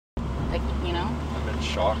No? I'm in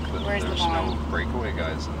shock that Where's there's no breakaway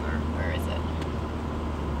guys in there. Where is it?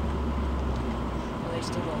 Well, they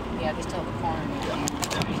still they still have a corner near the end.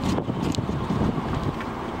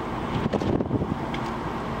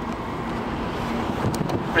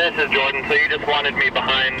 This is Jordan, so you just wanted me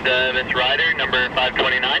behind this rider, number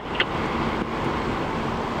 529?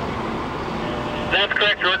 That's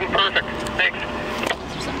correct, Jordan. Perfect. Thanks. Is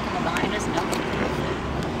there something coming behind us? No.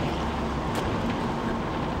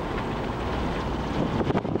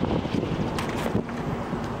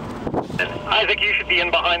 Isaac, you should be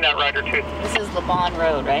in behind that rider too. This is LeBon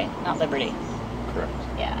Road, right? Not Liberty. Correct.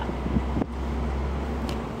 Yeah.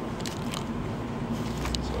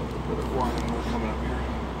 So a bit of warning, we're coming up here.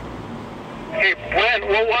 Hey, Brent,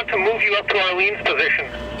 we'll want to move you up to Arlene's position.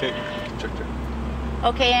 Okay, check.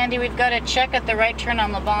 Okay, Andy, we've got a check at the right turn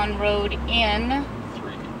on LeBon Road in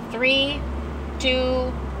 3,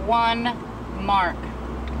 2, 1, mark.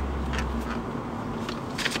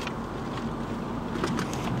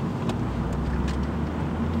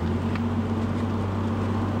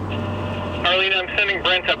 Arlene, I'm sending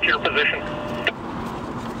Brent up to your position.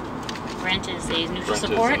 Brent is a neutral Brent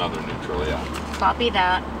support. is another neutral, yeah. Copy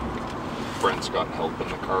that. Brent's got help in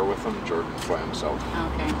the car with him. Jordan's by himself.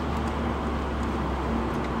 Okay.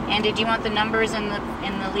 And did you want the numbers in the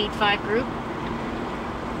lead 5 group?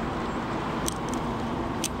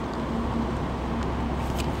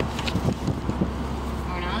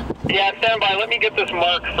 Or not? Yeah, stand by. Let me get this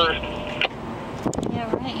mark first. Yeah,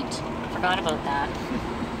 right. Forgot about that.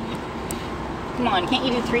 Come on, can't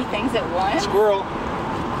you do 3 things at once? Squirrel!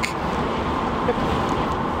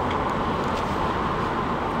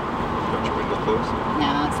 Got your window closed?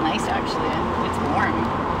 No, it's nice actually. It's warm.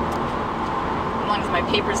 As long as my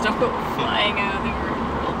papers don't go flying out of the room.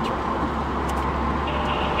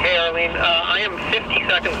 Hey, Arlene, I am 50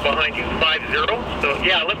 seconds behind you, 50. So,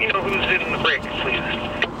 yeah, let me know who's in the break, please.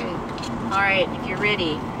 Okay. Alright, if you're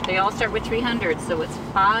ready. They all start with 300, so it's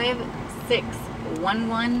 5, 6, 1,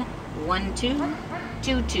 1, 1, 2,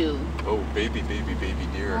 2, 2. Oh, baby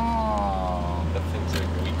deer. Oh, That thing's like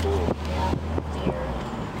a week old. yeah, deer.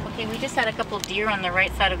 Okay, we just had a couple deer on the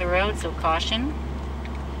right side of the road, so caution.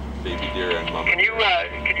 Baby deer and mama. Can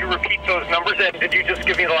you repeat those numbers? And did you just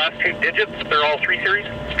give me the last 2 digits? They're all 3 series?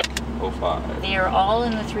 05. They are all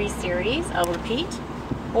in the 3 series. I'll repeat.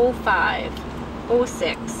 05,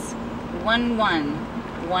 06, 11,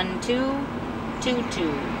 12,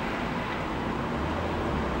 22.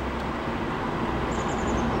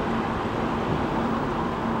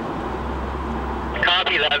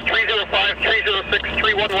 Copy that. 305, 306,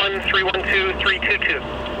 311, 312, 322.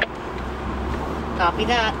 Copy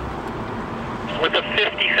that. With a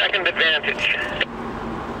 50-second advantage.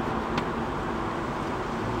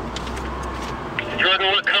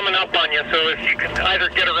 Jordan, we're coming up on you, so if you can either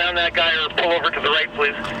get around that guy or pull over to the right,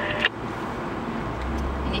 please.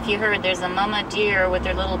 And if you heard, there's a mama deer with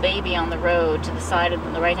their little baby on the road to the side of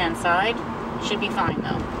the right-hand side. Should be fine,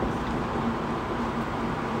 though.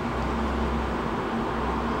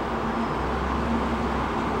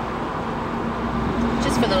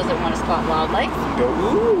 Just for those that want to spot wildlife. Go.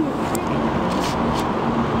 Ooh.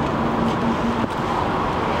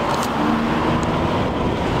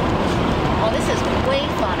 Oh, this is way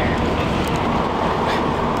funner.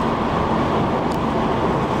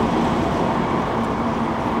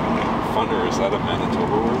 Funner, is that a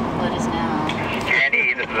Manitoba word? What is now?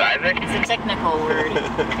 Andy, this is Isaac. It's a technical word. Go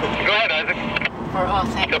ahead, Isaac. For, oh,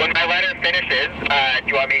 thank So when my letter finishes, do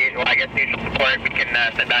you want me, well, I guess neutral support, we can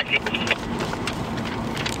send back to you.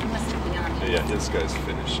 Must be on here. Yeah, this guy's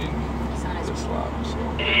finishing It's on his this lap, so.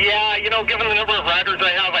 Yeah, you know, given the number of riders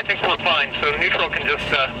I have, I think we're fine. So neutral can just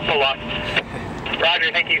pull off.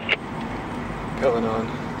 Roger, thank you. Going on.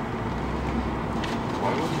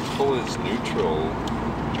 Why would he pull his neutral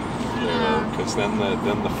there? Because then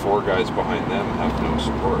the 4 guys behind them have no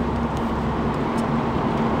support.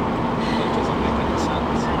 That doesn't make any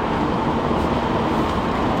sense.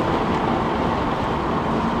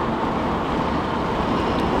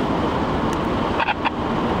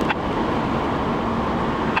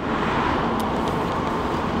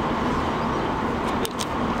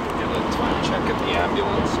 Get a time check at the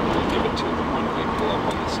ambulance and we'll give it to them when we pull up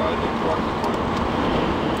on the side and block the corner.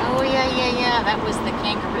 Oh, yeah. That was the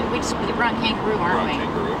kangaroo. We brought kangaroo, We're aren't on we?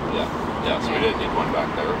 kangaroo, yeah. Yeah, so we didn't need one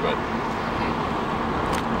back there, but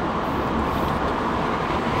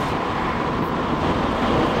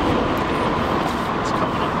it's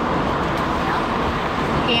coming up.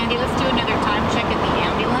 Yeah. Okay, Andy, let's do another time check at the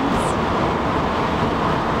ambulance.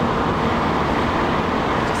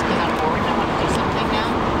 Just because I'm bored and I want to do something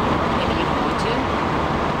now. Maybe you don't want to.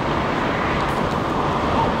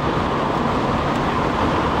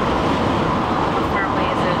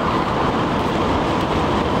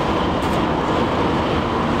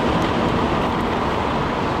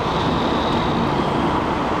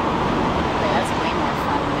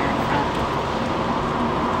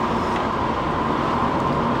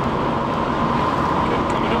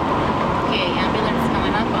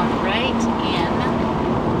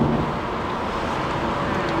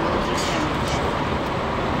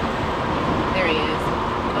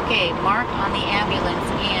 Okay, mark on the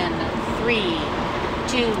ambulance in 3,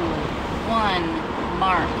 2, 1,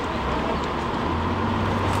 mark.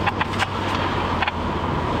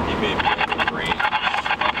 He may be out of range.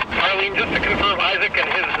 Arlene, just to confirm, Isaac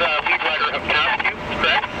and his lead rider have passed you,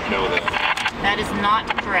 correct? No, That is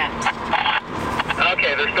not correct.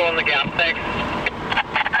 Okay, they're still in the gap, thanks.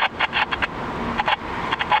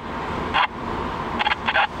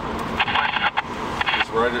 his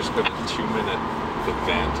rider's got a 2-minute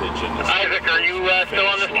advantage in this. Isaac, are you still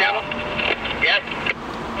on this channel? Yes?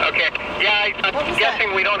 Okay. Yeah, I'm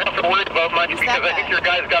guessing we don't have to worry about much because I think your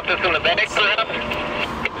guy's got this in the bag perhaps.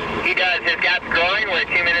 He does. His gap's growing. We're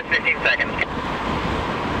at 2 minutes, 15 seconds.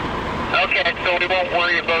 Okay, so we won't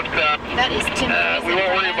worry about that is we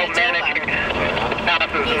won't worry about managing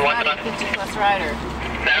passes and whatnot. 50 plus rider.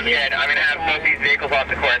 Sounds good. I'm gonna have both these vehicles off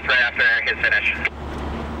the course right after his finish.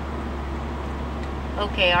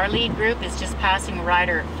 Okay, our lead group is just passing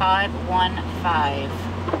rider 515.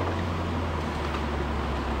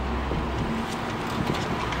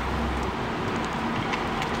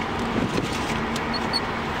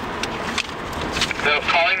 So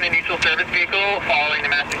calling the neutral service vehicle, following the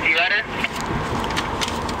Master C rider.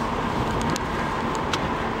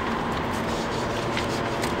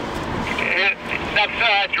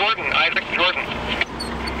 That's Jordan, Isaac Jordan.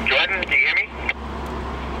 Jordan, do you hear me?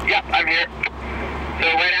 Yep, I'm here. So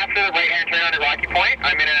right after the right-hand turn onto Rocky Point,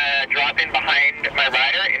 I'm going to drop in behind my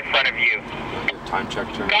rider in front of you. Time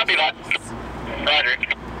check turn. Copy that. Roger.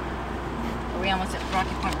 Are we almost at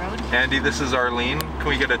Rocky Point Road? Andy, this is Arlene. Can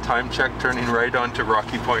we get a time check turning right onto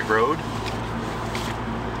Rocky Point Road?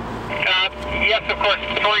 Yes, of course.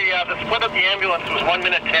 Sorry, the split of the ambulance was 1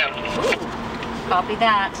 minute 10. Copy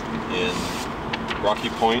that. In Rocky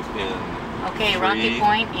Point in Okay, 3, Rocky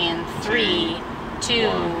Point in 3, 2,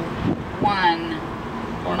 1,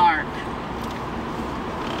 mark.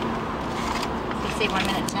 Did you say 1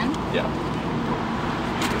 minute 10? Yeah.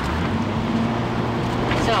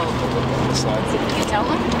 So, can you tell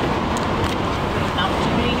them? An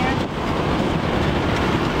opportunity here?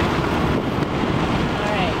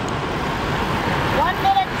 Alright. 1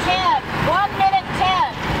 minute 10! 1 minute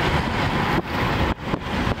 10!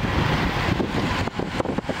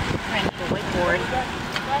 I need a whiteboard.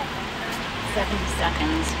 70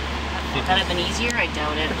 seconds. Would that have been easier? I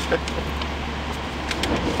doubt it.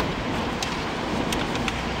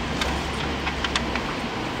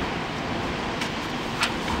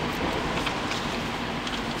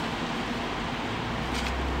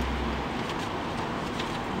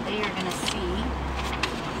 They are going to see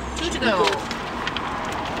 2 to go. 2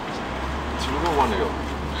 to go, 1 to go.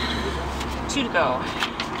 2 to go.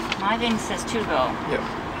 My thing says 2 to go. Yep.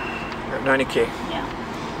 We're at 90K. Yeah.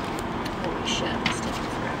 Holy shit, it's taking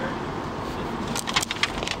forever.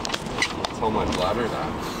 Tell my bladder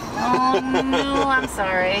that. Oh no, I'm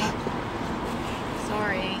sorry.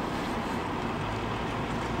 Sorry.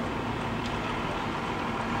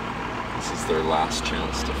 This is their last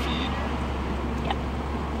chance to feed. Yeah.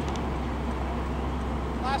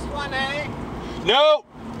 Last one, eh? No!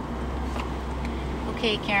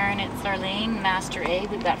 Okay, Karen, it's Arlene, Master A.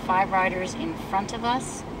 We've got 5 riders in front of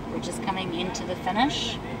us. We're just coming into the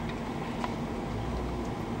finish.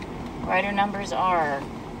 Rider numbers are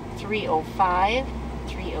 305,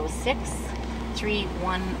 306,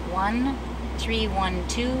 311,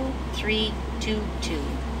 312, 322.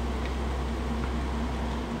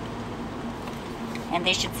 And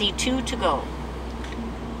they should see 2 to go.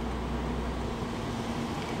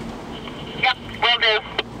 Yep, will do.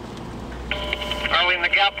 Arlene, the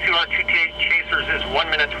gap to our 2 chasers is 1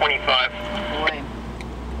 minute 25. Oh boy.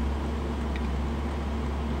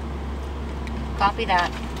 Copy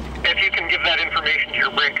that. If you can give that information to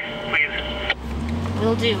your break, please.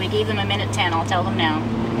 Will do. We gave them 1 minute 10. I'll tell them now.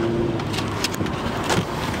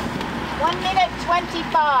 1 minute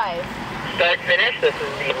 25. Start finish. This is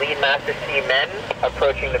the lead Master C men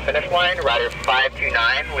approaching the finish line. Rider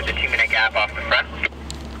 529 with a 2 minute gap off the front.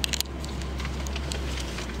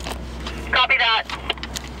 Copy that.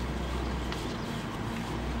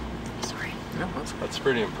 Sorry. No, That's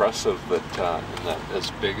pretty impressive that, in that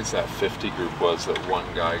as big as that 50 group was, that one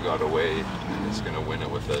guy got away and is going to win it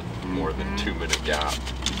with a more than 2 minute gap.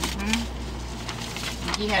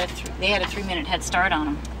 He had they had a 3 minute head start on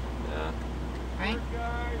him, Yeah. right?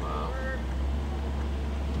 Wow.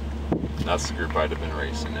 That's the group I'd have been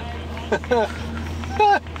racing in. Come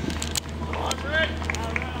on.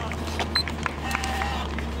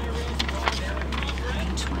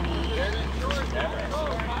 20.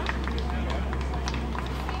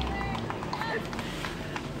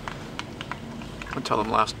 I'll tell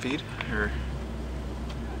them last feed, or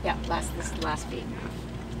Yeah, this is the last feed.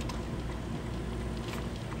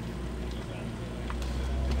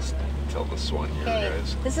 till the Swan here, Okay,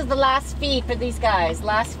 guys. this is the last feed for these guys.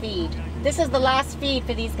 Last feed. This is the last feed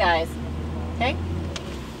for these guys. Okay?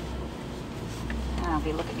 Oh,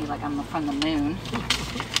 they look at me like I'm from the moon.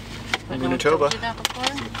 But no one told you that before?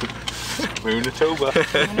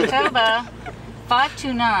 Moonatoba. Manitoba.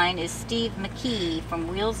 529 is Steve McKee from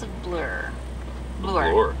Wheels of Blur.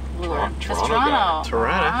 Lure. Toronto That's guy.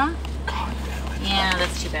 Toronto. God damn it. Yeah,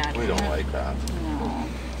 that's too bad. We don't like that. No,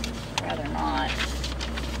 rather not.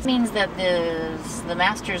 This means that the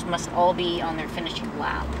masters must all be on their finishing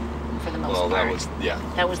lap for the most Well, part.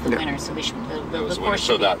 that was the winner, so they should. That was the winner. course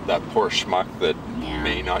So should be- that poor schmuck that Yeah.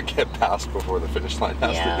 may not get past before the finish line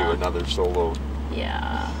has Yeah. to do another solo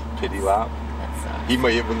Yeah. pity lap. That sucks. He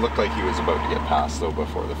might even look like he was about to get past though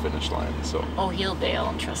before the finish line. So Oh, he'll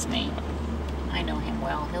bail. Trust me. I know him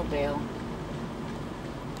well. He'll bail.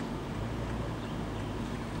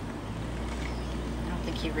 I don't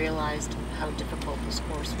think he realized how difficult this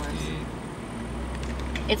course was.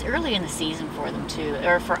 It's early in the season for them too,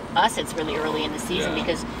 or for us it's really early in the season Yeah.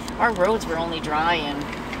 because our roads were only dry and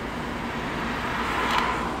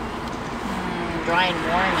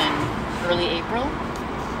warm in early April.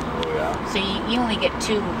 oh yeah. So you only get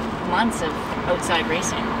 2 months of outside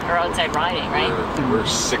racing or outside riding, right? We're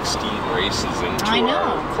 16 races into I know.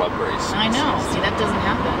 our club race. I know. See, that doesn't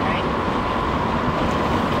happen, right?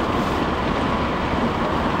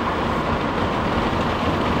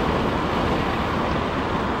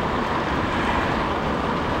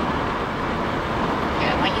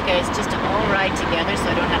 Yeah, I want you guys just to all ride together so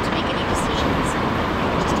I don't have to make any decisions.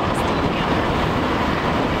 Just all stay together.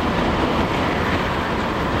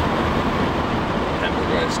 And the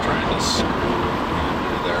guy's trying to screw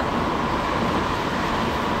Andrew there.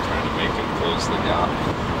 Trying to make him close the gap.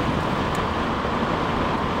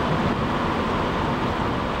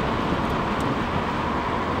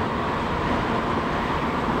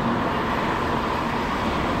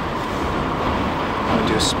 Want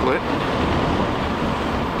to do a split?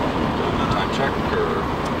 Doing the time check or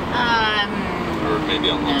maybe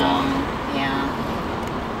on the no. lawn. Yeah.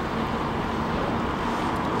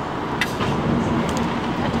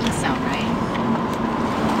 That doesn't sound right.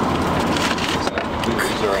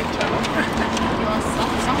 Is our antenna? You want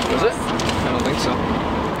something Was else? it? I don't think so.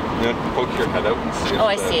 Yeah, poke your head out and see Oh,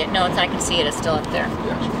 I if see it. No, I can see it. It's still up there.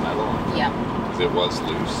 the actual metal on. Yeah. Because it was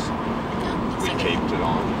loose. No, We taped it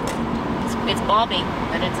on. it's bobbing,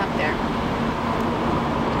 but it's up there.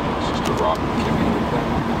 It's just a rock kidding with that.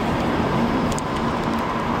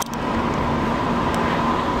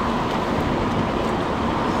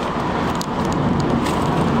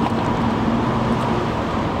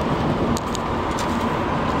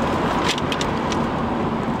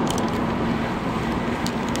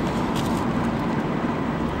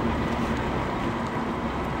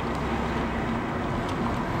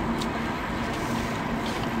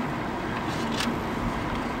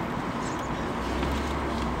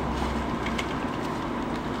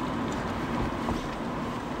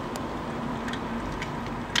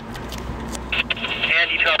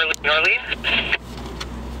 Norleen?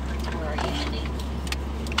 Where are you, Andy?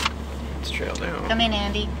 Let's trail down. Come in,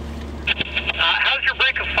 Andy. How's your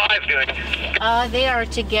break of 5 doing? They are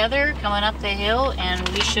together coming up the hill, and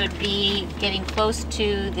we should be getting close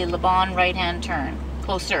to the Le Bon right-hand turn.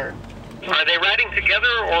 Closer. Are they riding together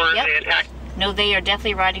or are Yep. they attack? No, they are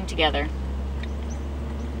definitely riding together.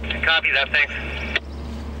 Copy that, thanks.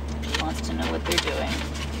 He wants to know what they're doing.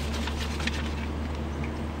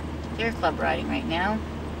 They're club riding right now.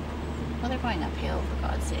 Well, they're going uphill, for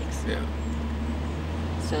God's sakes. Yeah.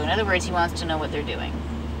 So in other words, he wants to know what they're doing.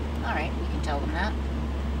 All right, we can tell them that.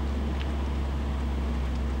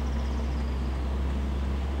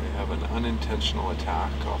 They have an unintentional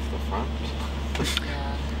attack off the front.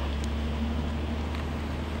 Yeah.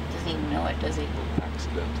 Doesn't even know it, does he? An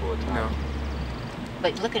accidental attack. No.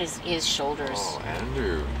 But look at his shoulders. Oh,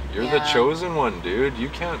 Andrew, you're Yeah. the chosen one, dude. You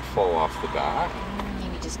can't fall off the back.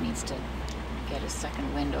 Maybe he just needs to get a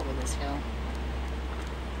second wind over this hill.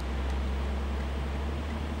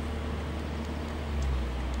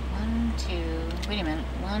 One, two, wait a minute.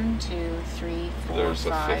 1, 2, 3, 4, There's a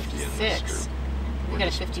 5, 50 in this 6. group. We got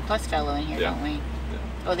a 50 plus fellow in here, Yeah. don't we? Yeah.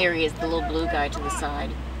 Oh, there he is, the little blue guy to the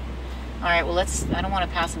side. All right, well, I don't want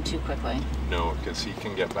to pass him too quickly. No, because he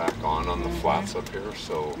can get back on the flats up here,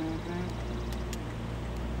 so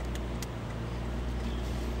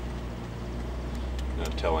now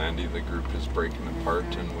tell Andy the group is breaking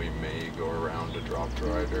apart and we may go around a dropped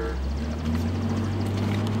rider.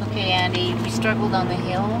 Okay, Andy, we struggled on the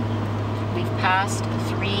hill. We've passed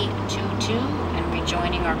 322 and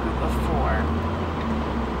rejoining our group of 4.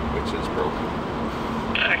 Which is broken.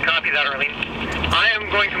 Copy Copy that, Arlene. I am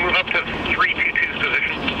going to move up to 322's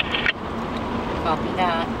position. Copy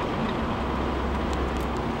that.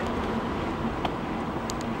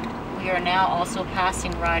 We are now also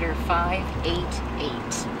passing rider 588.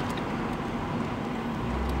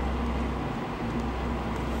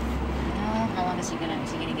 How long is he gonna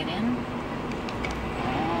get in?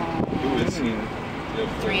 Who is he?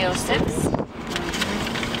 306.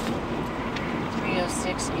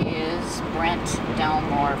 306 is Brent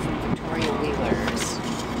Dalmore from Victoria Wheelers.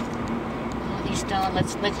 Oh, these don't.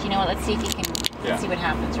 Let's you know what? Let's see if he can. Let's see what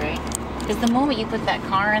happens, right? Because the moment you put that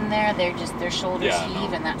car in there, they're just their shoulders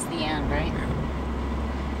heave, and that's the end, right? I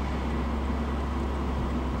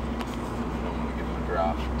don't want to give him a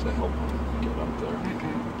draft to help him get up there.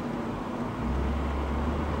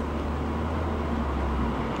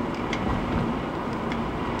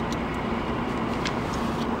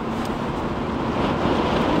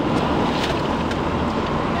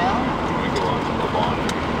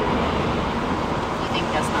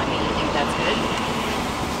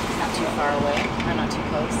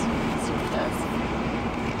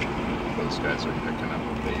 Guys are picking up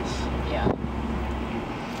a pace. Yeah.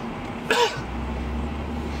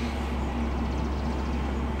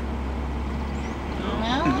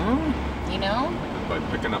 No? You know? By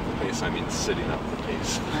picking up the pace, I mean sitting up the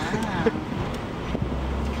pace.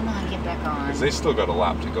 Come on, get back on. Because they still got a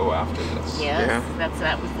lap to go after this. Yes,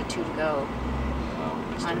 that was the 2 to go.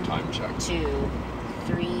 It's their time check. 2,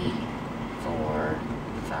 3, 4,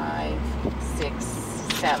 5, 6,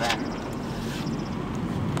 7.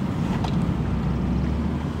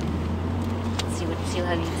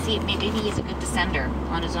 See, maybe he's a good descender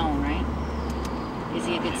on his own, right? Is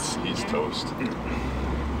he a good? He's toast.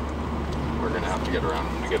 We're gonna have to get around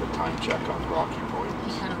him to get a time check on Rocky Point.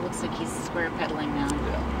 He kind of looks like he's square pedaling now.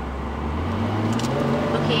 Yeah.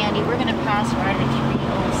 Okay, Andy, we're gonna pass rider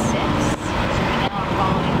 306. So we now are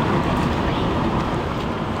following rider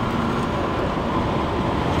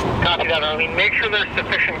 3. Copy that, Arlene. Make sure there's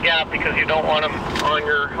sufficient gap because you don't want him on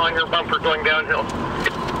your bumper going downhill.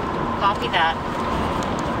 Copy that.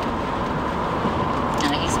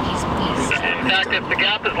 In fact, if the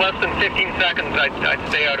gap is less than 15 seconds, I'd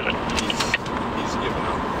stay out of it. He's giving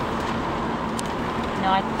up. No,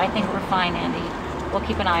 I think we're fine, Andy. We'll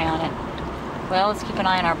keep an eye on it. Well, let's keep an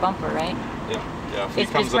eye on our bumper, right? Yeah.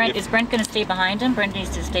 Is Brent going to stay behind him? Brent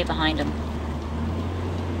needs to stay behind him.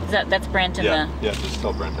 That's Brent in the... Yeah, just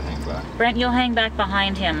tell Brent to hang back. Brent, you'll hang back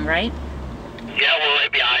behind him, right? Yeah, we're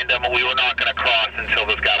right behind him. We were not going to cross until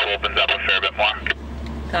this gap opens up a fair bit more.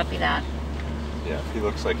 Copy that. Yeah, if he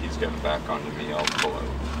looks like he's getting back onto me, I'll pull out.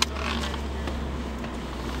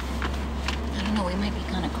 I don't know, we might be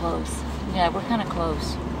kind of close. Yeah, we're kind of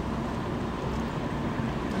close.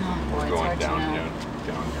 Oh boy, it's hard to know.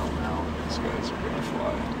 Downhill now. These guys are gonna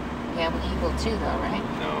fly. Yeah, well, he will too, though, right?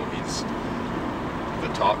 No, he's the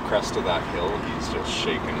top crest of that hill. He's just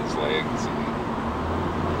shaking his legs, and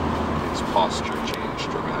his posture changed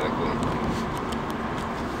dramatically.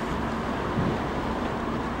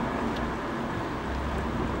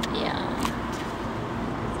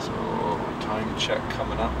 Check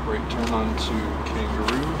coming up, right turn onto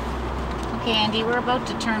Kangaroo. Okay, Andy, we're about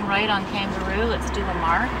to turn right on Kangaroo. Let's do a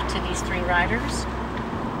mark to these 3 riders.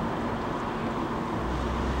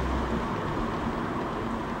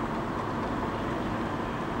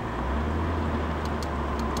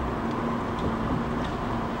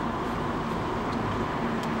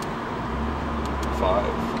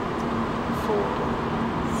 Five, 4,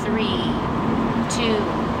 3, 2,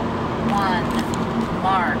 1,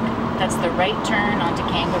 mark. That's the right turn onto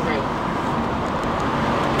Kangaroo.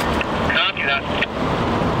 Copy that.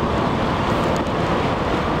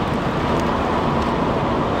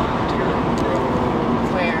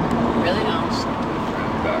 Where? Really? No.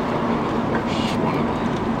 Back up into the bush, one of them.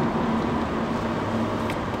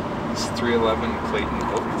 It's 311 Clayton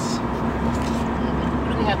Hills.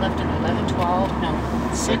 What do we have left in 11, 12? No.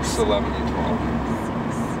 6, 11, and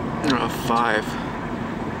 12. 5.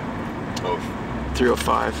 Oh.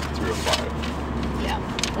 305. 305. Yeah.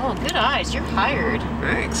 Oh, good eyes. You're hired.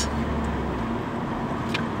 Thanks.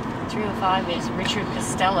 305 is Richard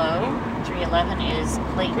Costello. 311 is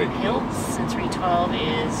Clayton Hiltz. And 312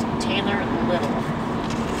 is Taylor Little.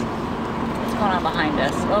 What's going on behind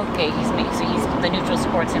us? Okay, he's the neutral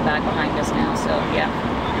supports him back behind us now, so yeah.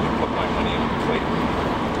 I'm going to put my money on Clayton.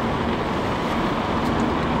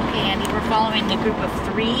 Okay, Andy, we're following the group of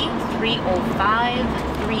 3,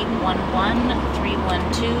 305, 311, 312.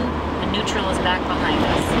 The neutral is back behind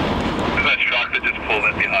us. There's that truck that just pulled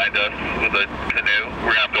in behind us with a canoe.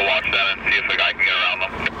 We're going to have to watch that and see if the guy can get around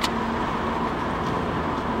them.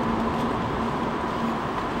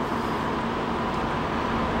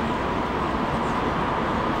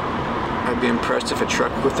 be impressed if a truck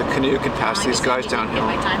with a canoe could pass these guys downhill.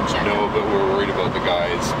 My time check. No, but we're worried about the guy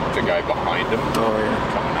behind him. Oh yeah.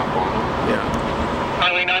 Coming up on him. Yeah.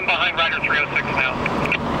 Eileen, I'm behind Rider 306 now.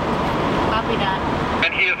 Copy that. And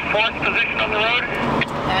he is fourth position on the road?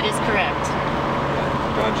 That is correct.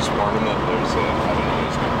 Can I just warn him that there's a, I don't know what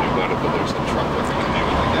he's going to do about it, but there's a truck with a canoe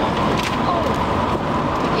in the gap.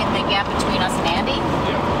 Oh. In the gap between us and Andy?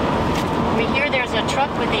 Yeah. We hear there's a truck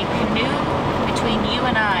with a canoe between you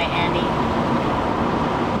and I, Andy.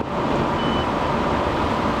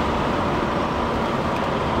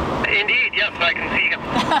 Indeed, yes, I can see him.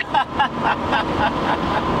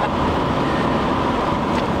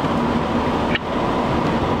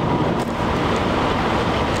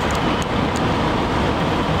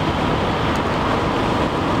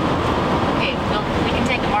 Okay, well, we can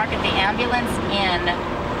take a mark at the ambulance in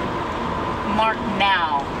mark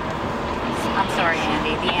now. I'm sorry,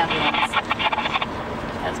 Andy, the ambulance.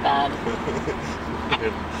 That's bad.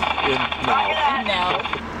 No.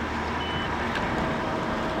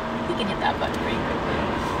 He can hit that button pretty quickly.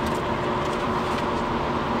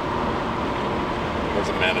 There's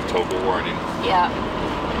a Manitoba warning. Yeah.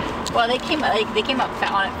 Well, they came up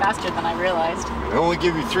on it faster than I realized. I only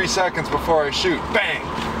give you 3 seconds before I shoot. Bang!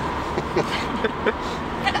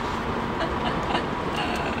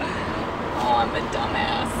 Oh, I'm a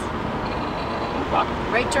dumbass.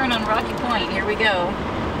 Right turn on Rocky Point. Here we go.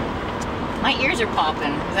 My ears are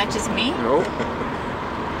popping. Is that just me? Nope.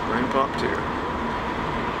 Mine popped too.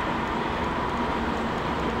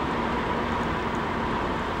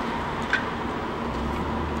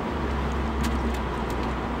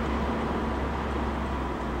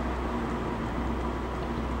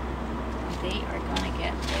 They are going to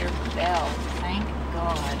get their bell. Thank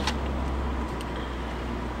God.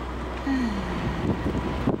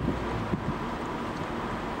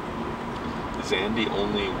 Is Andy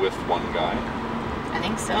only with one guy? I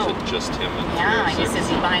think so. Is it just him and Yeah, he 306? says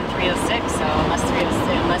he's behind 306, so unless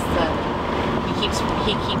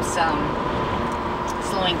he keeps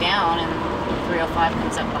slowing down and 305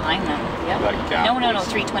 comes up behind them. Yep. That gap No, was-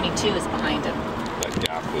 322 is behind him. That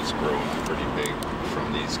gap was growing pretty big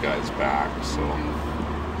from these guys back, so...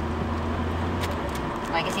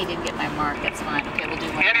 Well, I guess he didn't get my mark. That's fine. Okay, we'll do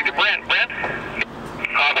one Andy to more. Brent. Brent?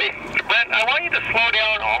 Copy. Brent, I want you to slow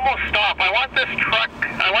down, almost stop. I want this truck,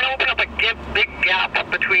 I want to open up a big gap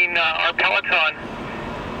between our peloton.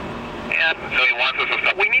 And so he wants us to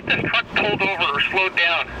stop. We need this truck pulled over or slowed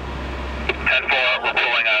down. 10-4, we're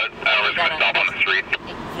pulling out. We're going to stop on the street.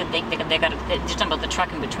 They're just talking about the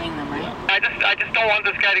truck in between them, right? I just don't want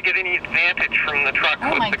this guy to get any advantage from the truck. Oh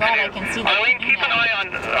with my the God, canoe. I can see the Eileen, canoe keep an now. eye on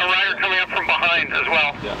a rider coming up from behind as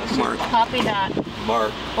well. Yeah, that's Mark. Copy that.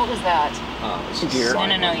 Mark. What was that? This is Gear. No, sign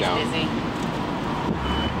went he's down. busy.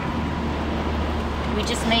 We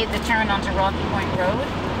just made the turn onto Rocky Point Road.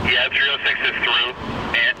 Yeah, 306 is through.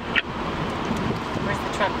 And Where's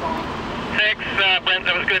the truck going? 6, Brent,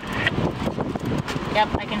 that was good. Yep,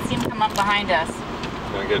 I can see him come up behind us.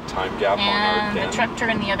 Gonna get a time gap on our And the again. truck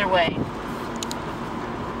turned the other way.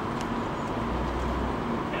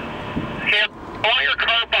 Sam, I want your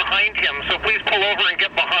car behind him, so please pull over and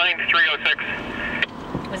get behind 306.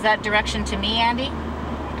 Was that direction to me, Andy?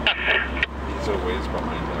 Yes. He's a ways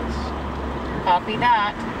behind us. Copy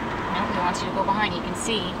that. No, he wants you to go behind. He can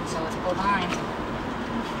see, so let's go behind.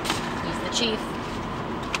 He's the chief.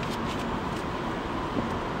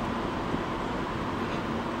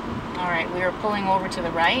 All right, we are pulling over to the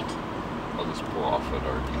right, I'll just pull off at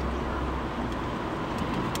our...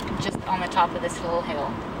 just on the top of this little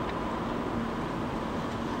hill.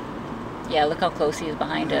 Yeah, look how close he is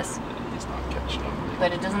behind us. He's not catching up.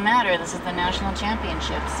 But it doesn't matter. This is the national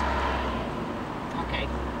championships. Okay,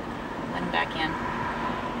 let him back in.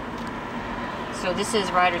 So this is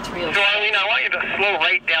Rider 306. So, Eileen, I want you to slow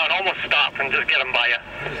right down, almost stop, and just get him by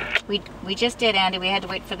you. We just did, Andy. We had to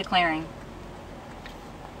wait for the clearing.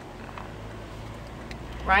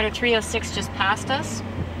 Rider 306 just passed us,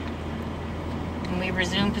 and we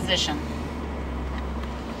resume position.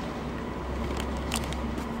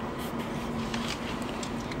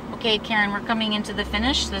 Okay, Karen, we're coming into the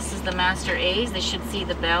finish. This is the Master A's. They should see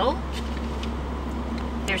the bell.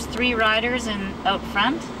 There's 3 riders out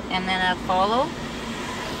front, and then a follow.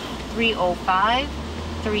 305,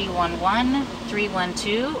 311,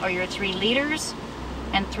 312 are your 3 leaders,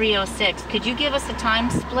 and 306. Could you give us a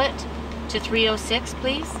time split to 306,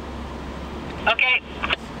 please? Okay.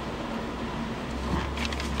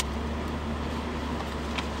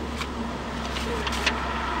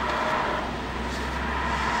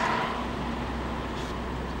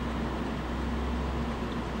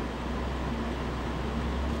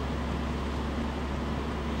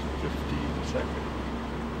 second.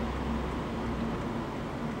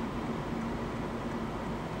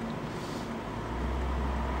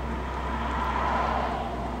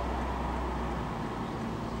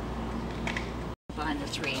 Behind the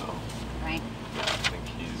 3, Oh. right? Yeah, I think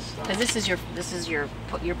he's. Because this is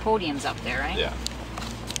your podium's up there, right? Yeah.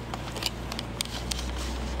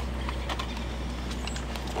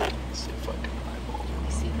 Let's see if I can eyeball them.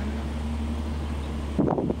 You see them?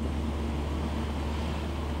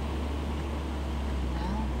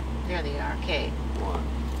 No? There they are. Okay. 1,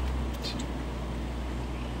 2.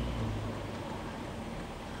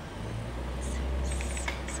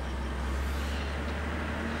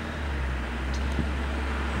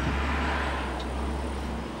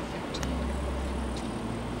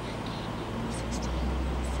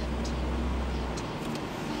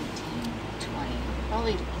 20.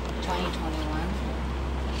 Probably 20, 21.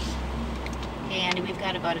 Okay, Andy, we've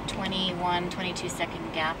got about a 21, 22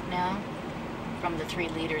 second gap now from the 3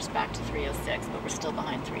 liters back to 306, but we're still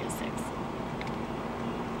behind 306.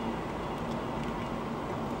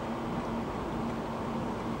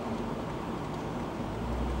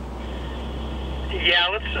 Yeah,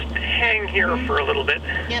 let's just hang here for a little bit.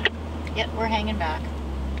 Yep, we're hanging back.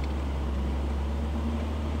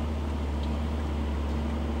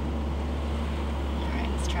 All right,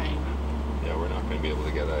 let's try and... Yeah, we're not going to be able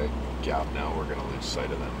to get a gap now. We're going to lose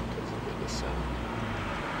sight of them because of the descent.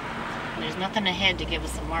 There's nothing ahead to give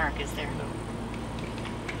us a mark, is there? No.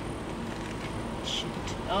 Shoot.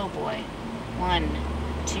 Oh boy. 1,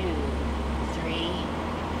 2, 3, 4,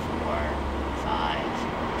 5,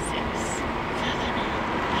 6, 7,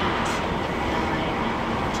 8, 9,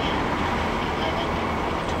 10, 11,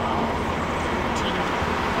 12, 13,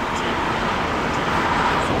 14, 15,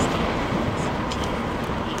 16,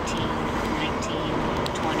 18, 19,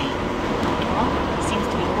 20. Well, he seems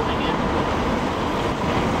to be holding it.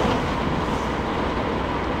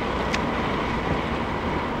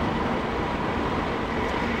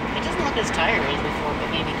 It doesn't look as tired as before, but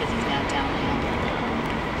maybe because he's now downhill.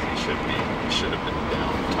 He should have been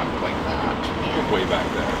down, tucked like that, Yeah. way back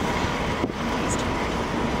there. He's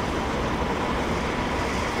tired.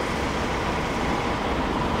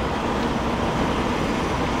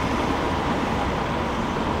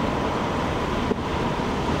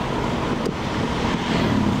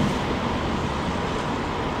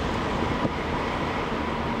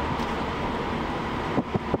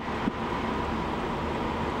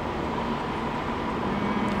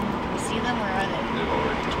 Can we see them? Where are they? They've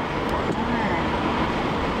already turned apart. Darn.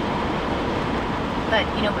 But,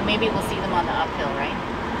 you know, but maybe we'll see them on the uphill, right?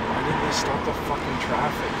 Why didn't they stop the fucking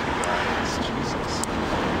traffic, you guys? Jesus.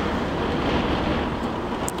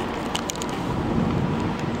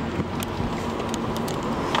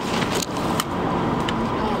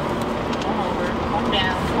 Come over. Calm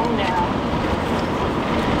down. Calm down.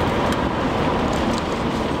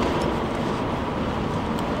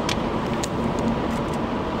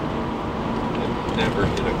 I've never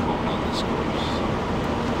hit a cone on this course.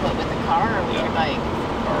 What, with the car or with Yeah. your bike?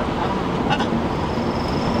 Car. Calm down.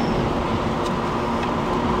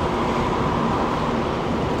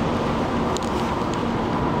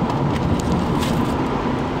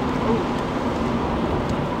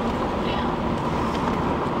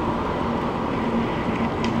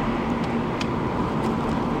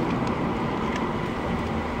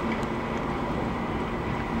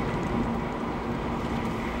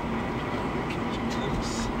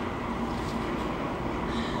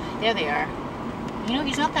 There they are. You know,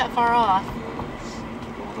 he's not that far off.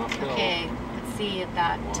 Going uphill. Okay, let's see if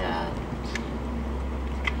that,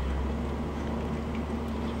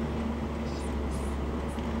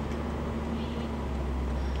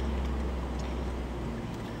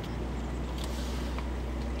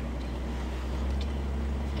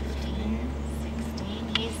 15,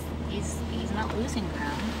 16, he's not losing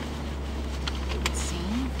ground. It would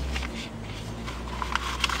seem.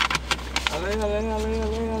 Allez, allez, allez,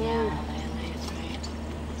 allez, allez. Yeah, LA is right.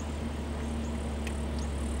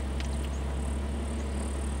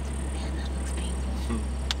 Man, that looks painful.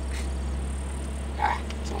 Ah,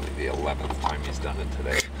 it's only the 11th time he's done it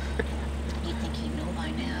today. You'd think he'd know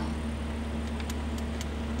by now.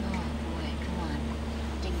 Oh boy, come on.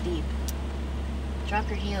 Dig deep. Drop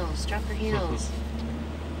your heels, drop your heels.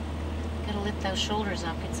 Gotta lift those shoulders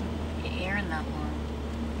up, get some air in that lung.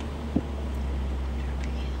 Drop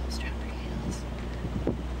your heels, drop your heels.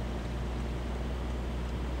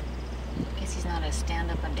 Guess he's not a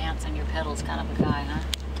stand up and dance on your pedals kind of a guy, huh?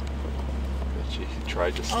 But he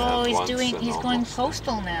tried to stand Oh, he's once going and almost-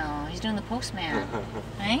 postal now. He's doing the postman.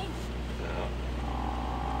 Hey? Yeah.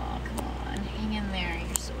 Oh, come on. Hang in there.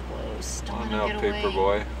 You're so close. Don't Come on let him now, get paper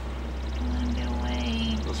away. boy. Let him get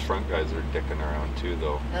away. Those front guys are dicking around too,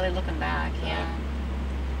 though. Oh, they're looking back, yeah.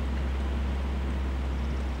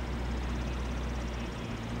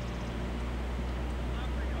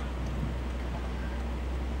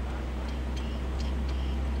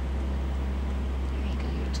 There you go,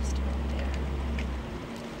 you're just about there.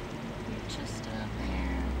 You're just up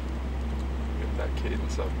there. Get that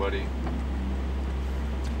cadence up, buddy.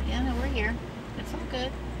 Yeah, no, we're here. It's all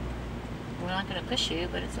good. We're not going to push you,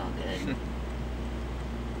 but it's all good.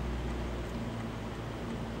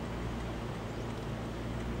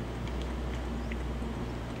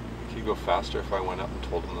 Could you go faster if I went up and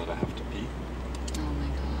told them that I have to pee? Oh my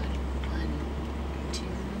god. 1, 2,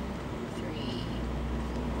 3,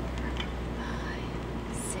 4,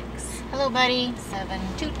 5, 6. Hello, buddy. 7,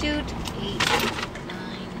 toot toot. 8, 9,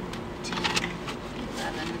 10,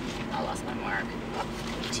 11. I lost my mark.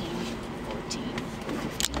 13, 14,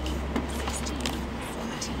 15, 16,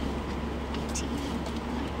 17, 18,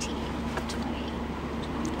 19, 20,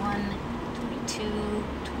 21, 22,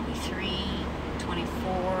 23,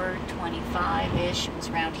 24, 25-ish. It was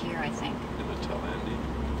around here, I think. Didn't tell Andy.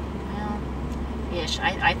 Well, ish.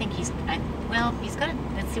 I think he's, well, he's got to,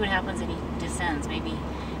 let's see what happens if he descends.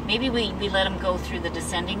 Maybe we let him go through the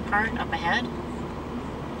descending part up ahead.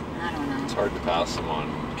 I don't know. It's hard to pass them on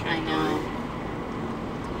I kangaroo. know.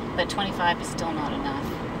 But 25 is still not enough.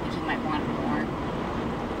 I think he might want more.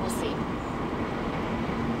 We'll see.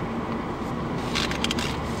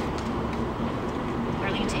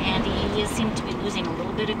 According to Andy, he seemed to be losing a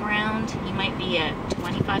little bit of ground. He might be at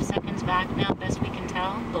 25 seconds back now, best we can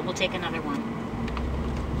tell. But we'll take another one.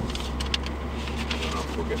 I don't know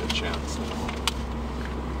if we'll get a chance now.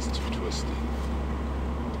 It's too twisty.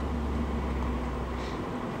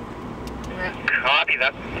 Copy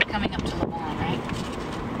that. We're coming up to Le Bon, right?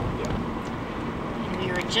 Yeah. And we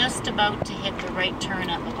were just about to hit the right turn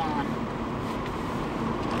at Le Bon.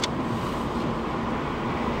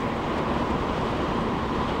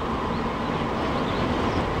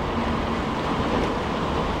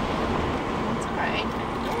 It's alright.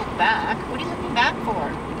 Don't look back. What are you looking back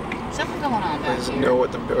for? Something going on I back just here. know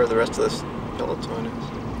what where the rest of this peloton is.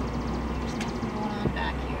 Something going on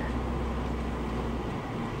back here.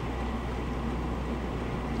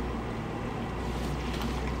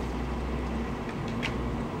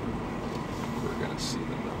 We're gonna see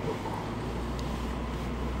them at Le Bon.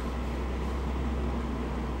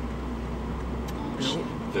 Oh, shit.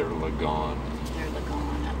 They're Lagon. They're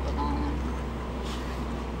Lagon at Lagon.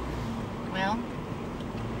 Well,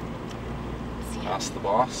 Ask the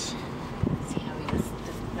boss. see how he does.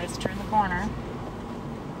 Let's turn the corner.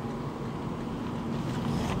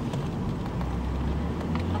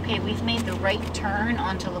 Okay, we've made the right turn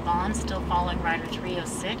onto Le Bon, still following rider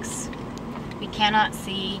 306. We cannot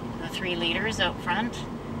see the 3 leaders out front.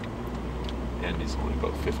 Andy's only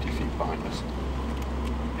about 50 feet behind us.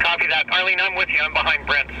 Copy that. Arlene, I'm with you. I'm behind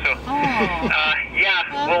Brent, so... yeah,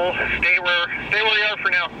 well, we'll stay where we are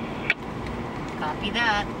for now. Copy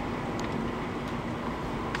that.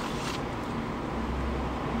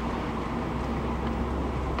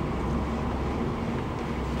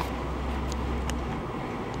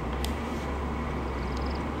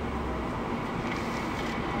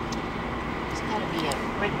 There's gotta be a...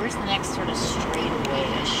 Where's the next sort of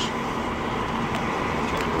straightaway-ish?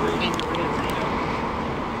 Kangaroo, right?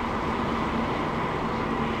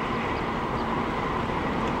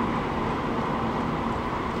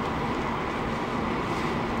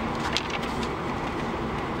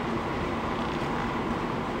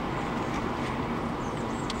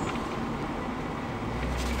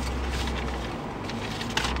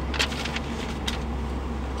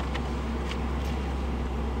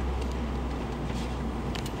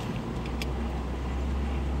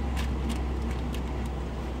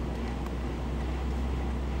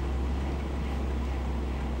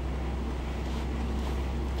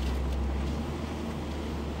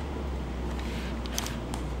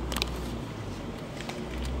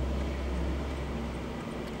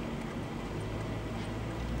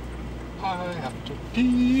 I have to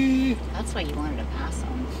pee. That's why you wanted to pass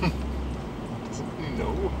him. No,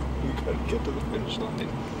 we gotta get to the finish line.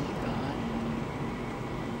 God.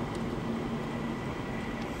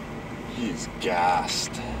 He's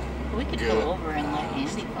gassed. We could Good. go over and let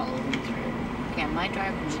Andy follow him through. Okay, my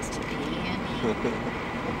driver needs to pee, Andy. We're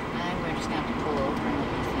just gonna have to pull over and let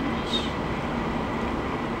you finish.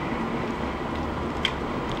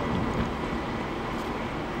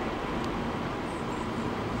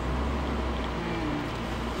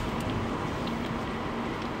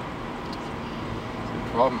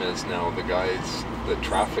 The problem is now the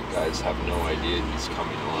traffic guys have no idea he's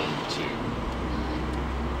coming on to. 9,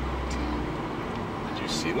 10,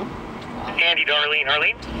 see them? Andy to Arlene.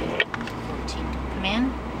 Arlene? 14. Come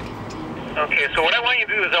in. 15. Okay, so what I want you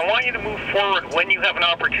to do is I want you to move forward when you have an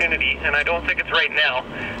opportunity, and I don't think it's right now,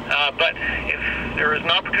 but if there is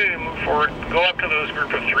an opportunity to move forward, go up to those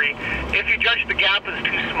group of 3. If you judge the gap is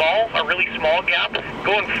too small, a really small gap,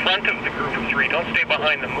 go in front of the group of 3. Don't stay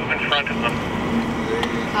behind them, move in front of them.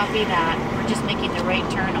 Copy that. We're just making the right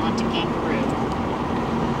turn onto Kangaroo.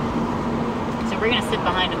 So we're going to sit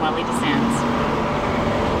behind him while he descends.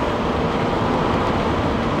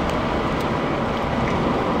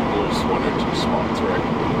 There's 1 or 2 spots where I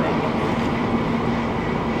can move around.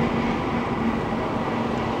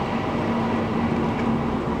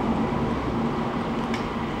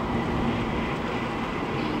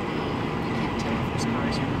 I can't tell if there's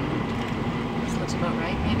cars or not. This looks about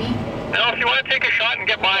right, maybe? Now, if you want to take a shot and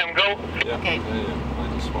get by him, go. Yeah, Okay. yeah. I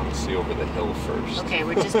just want to see over the hill first. Okay,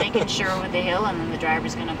 we're just making sure over the hill, and then the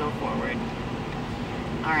driver's going to go forward.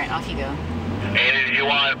 All right, off you go. Hey, did you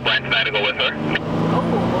want Brent and I to go with her? Oh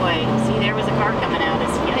boy, see, there was a car coming at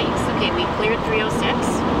us. Yikes. Okay, we cleared 306.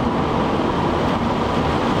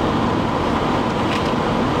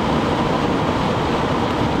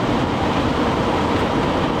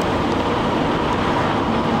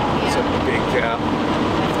 It's a big gap.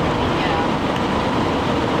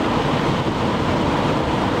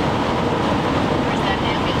 Where's that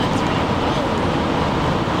ambulance?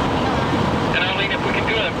 And Arlene, if we can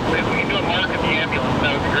do a mark at the ambulance,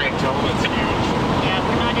 that would be great. Tell them it's huge. Yeah,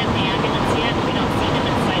 we're not in the ambulance yet. We don't see them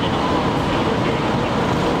inside at all. We're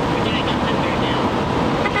doing 100 now.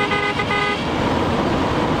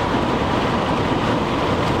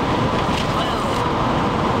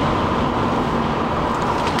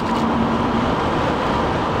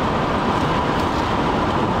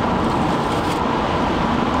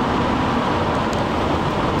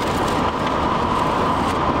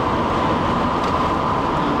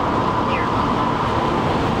 Here.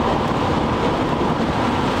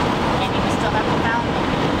 And you still have the fountain.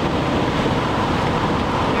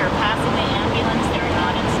 We are passing the ambulance. They are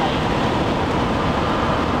not in sight.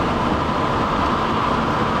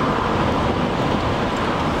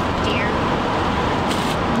 Dear.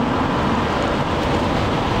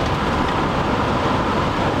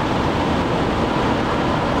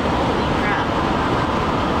 Holy crap.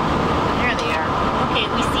 There they are. Okay,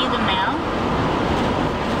 we see them now.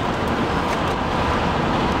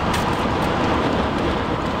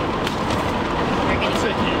 They're getting It's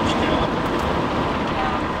a huge gap.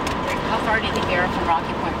 How far do you think they are from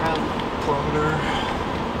Rocky Point Road? Kilometer.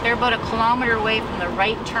 They're about a kilometer away from the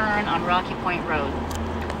right turn on Rocky Point Road.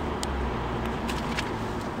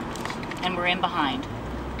 And we're in behind.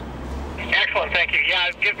 Excellent, thank you. Yeah,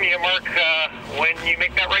 give me a mark when you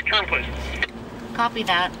make that right turn, please. Copy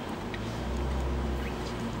that.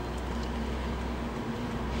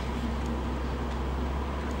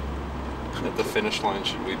 At the finish line,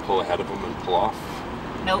 should we pull ahead of them and pull off?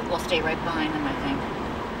 Nope, we'll stay right behind them, I think.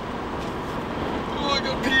 Oh, I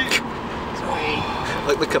got pee. Sorry.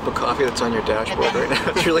 Like the cup of coffee that's on your dashboard right now.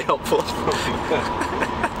 It's really helpful.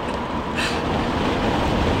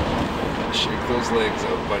 Shake those legs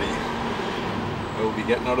out, buddy. I will be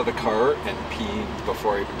getting out of the car and peeing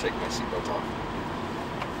before I even take my seatbelt off.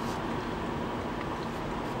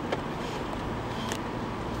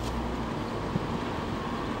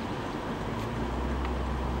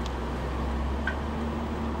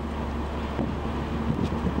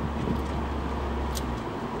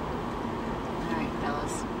 All right,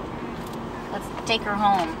 fellas. Let's take her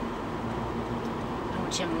home. Don't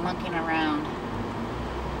want you monkeying around.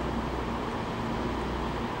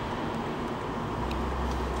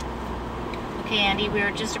 Okay, Andy, we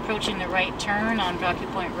are just approaching the right turn on Rocky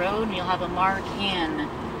Point Road, and you'll have a mark in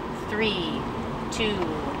 3, 2,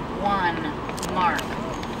 1, mark.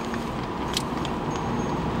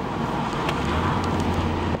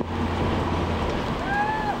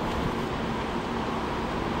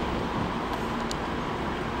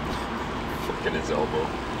 Flicking his elbow.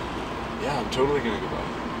 Yeah, I'm totally gonna go back.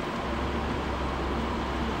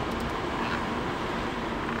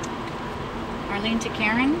 Arlene to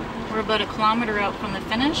Karen. We're about a kilometer out from the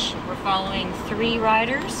finish. We're following 3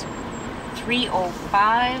 riders.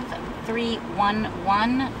 305,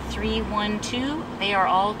 311, 312. They are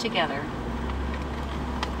all together.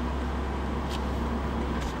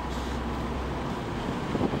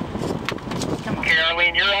 Come on. Okay,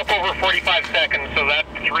 Arlene, you're up over 45 seconds, so that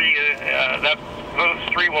those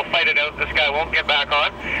 3 will fight it out. This guy won't get back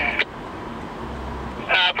on.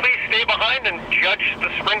 Please stay behind and judge the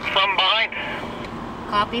sprint from behind.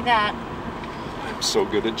 Copy that. I'm so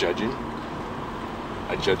good at judging.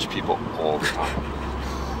 I judge people all the time.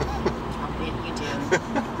 I'll bet you do.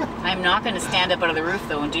 I'm not going to stand up out of the roof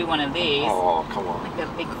though and do one of these. Oh, come on. Like the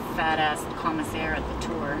big fat ass commissaire at the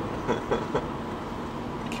tour.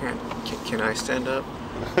 Can I stand up?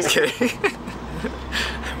 Just kidding.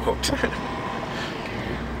 I won't.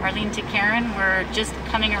 Marlene to Karen, we're just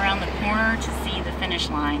coming around the corner to see the finish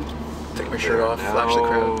line. Take my shirt off, flash the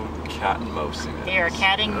crowd. Cat and mousing it. They are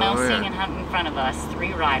catting, mousing, yeah. and hunting in front of us.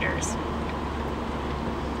 3 riders.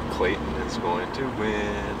 Clayton is going to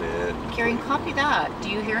win it. Karen, copy that. Do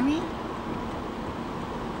you hear me?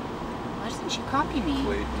 Why doesn't she copy me?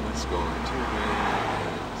 Clayton is going to win it.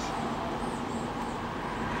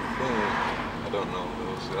 I don't know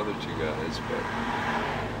those other 2 guys, but...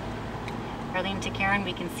 Marlene to Karen,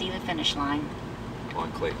 we can see the finish line. Come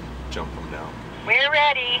on, Clayton. Jump them now. We're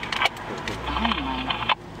ready. Finally.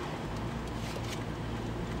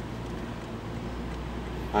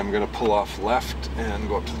 I'm going to pull off left and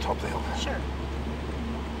go up to the top of the hill. Sure.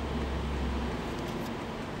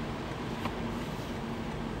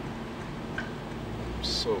 I'm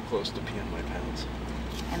so close to peeing my pants.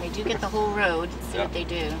 And they do get the whole road. See what they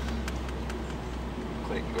do.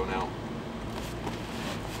 Clayton, go now.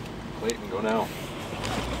 Clayton, go now.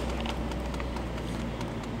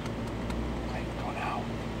 Clayton, go now.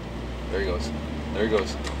 There he goes. There he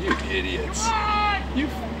goes. You idiots. You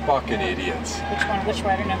fucking idiots. Which one? Which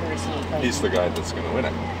rider number is he? He's the guy that's going to win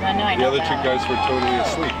it. I The know other that. 2 guys were totally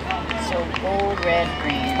asleep. So gold, red,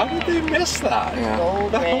 green. How did they miss that? Yeah.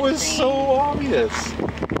 Gold, That red, was green. so obvious.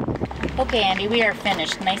 Okay, Andy, we are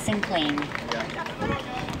finished. Nice and clean.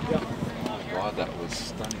 God, that was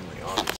stunningly obvious.